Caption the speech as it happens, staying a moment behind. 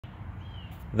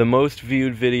The most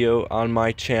viewed video on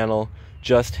my channel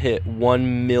just hit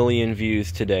 1 million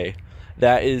views today.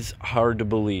 That is hard to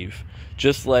believe.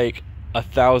 Just like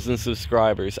 1,000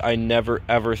 subscribers, I never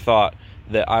ever thought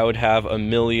that I would have 1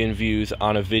 million views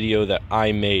on a video that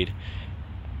I made.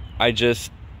 I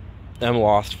just am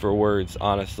lost for words,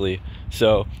 honestly.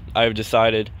 So I've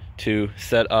decided to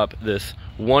set up this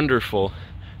wonderful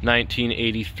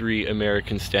 1983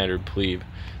 American Standard Plebe.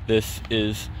 This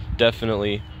is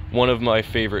definitely one of my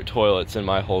favorite toilets in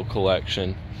my whole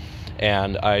collection,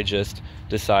 and I just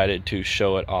decided to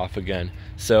show it off again.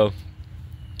 So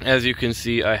as you can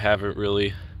see, I haven't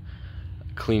really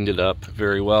cleaned it up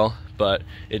very well, but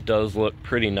it does look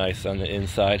pretty nice on the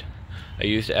inside. I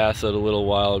used acid a little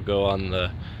while ago on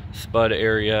the spud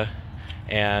area,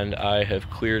 and I have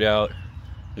cleared out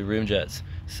the rim jets.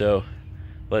 So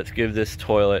let's give this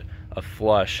toilet a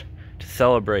flush to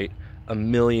celebrate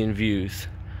 1 million views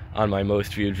on my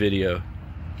most viewed video.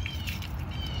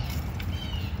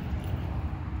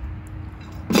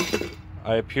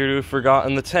 I appear to have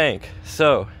forgotten the tank,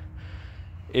 so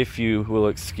if you will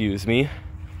excuse me,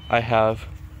 I have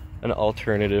an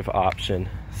alternative option.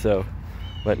 So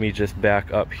let me just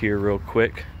back up here real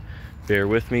quick. Bear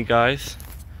with me, guys.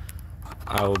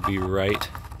 I will be right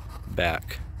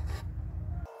back.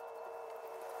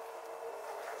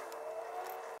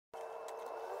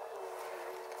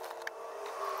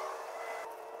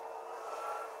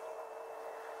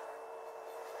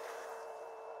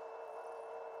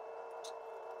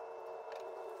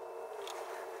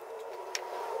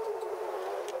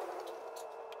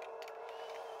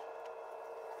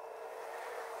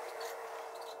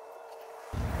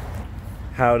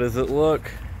 How does it look?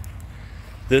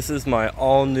 This is my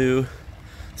all-new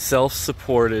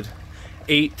self-supported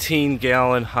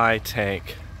 18-gallon high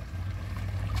tank,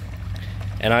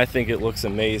 and I think it looks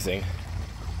amazing.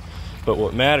 But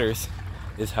what matters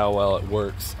is how well it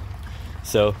works.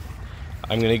 So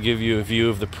I'm going to give you a view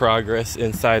of the progress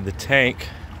inside the tank,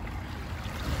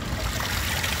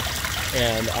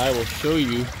 and I will show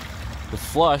you the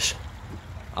flush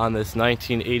on this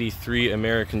 1983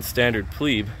 American Standard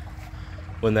Plebe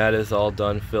when that is all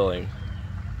done filling.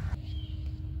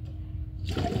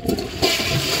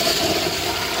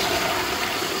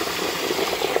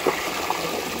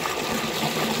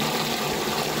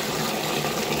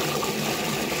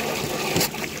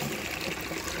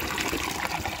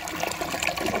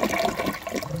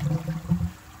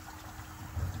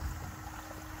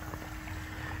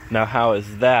 Now, how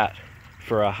is that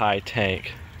for a high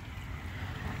tank?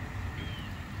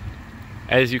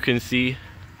 As you can see,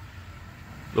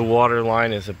 the water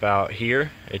line is about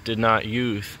here. It did not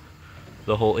use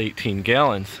the whole 18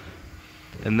 gallons.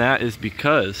 And that is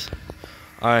because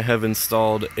I have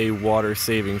installed a water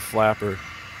saving flapper,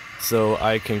 so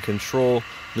I can control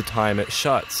the time it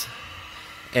shuts.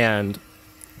 And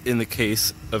in the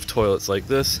case of toilets like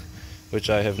this, which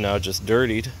I have now just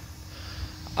dirtied,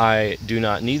 I do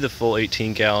not need the full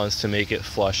 18 gallons to make it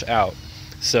flush out.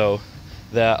 So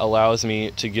that allows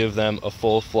me to give them a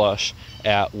full flush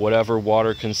at whatever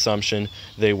water consumption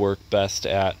they work best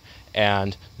at.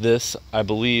 And this, I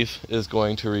believe, is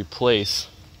going to replace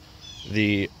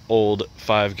the old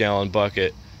 5-gallon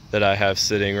bucket that I have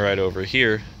sitting right over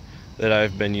here that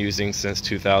I've been using since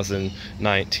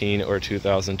 2019 or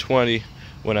 2020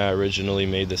 when I originally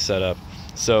made the setup.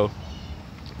 So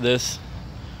this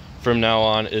from now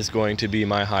on is going to be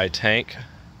my high tank,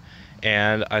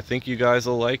 and I think you guys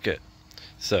will like it.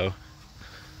 So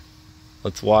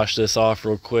let's wash this off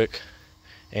real quick,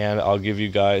 and I'll give you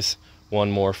guys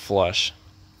one more flush.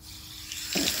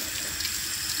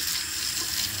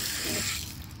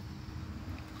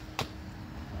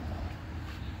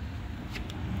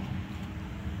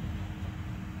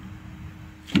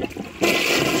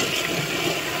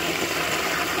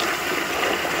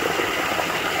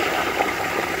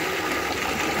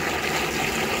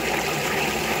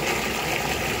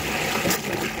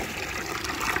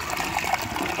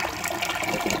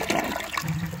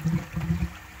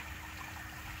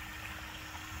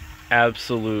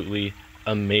 Absolutely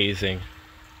amazing.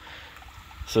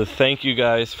 So thank you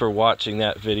guys for watching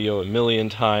that video 1 million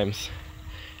times,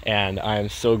 and I am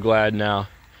so glad now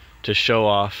to show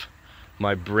off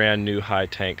my brand new high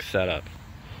tank setup.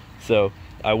 So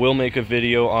I will make a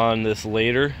video on this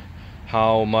later,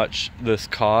 how much this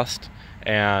cost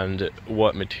and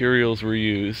what materials were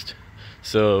used,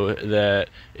 so that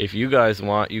if you guys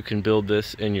want, you can build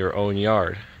this in your own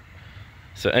yard.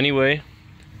 So anyway,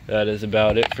 that is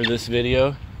about it for this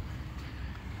video,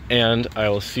 and I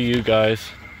will see you guys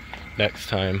next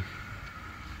time.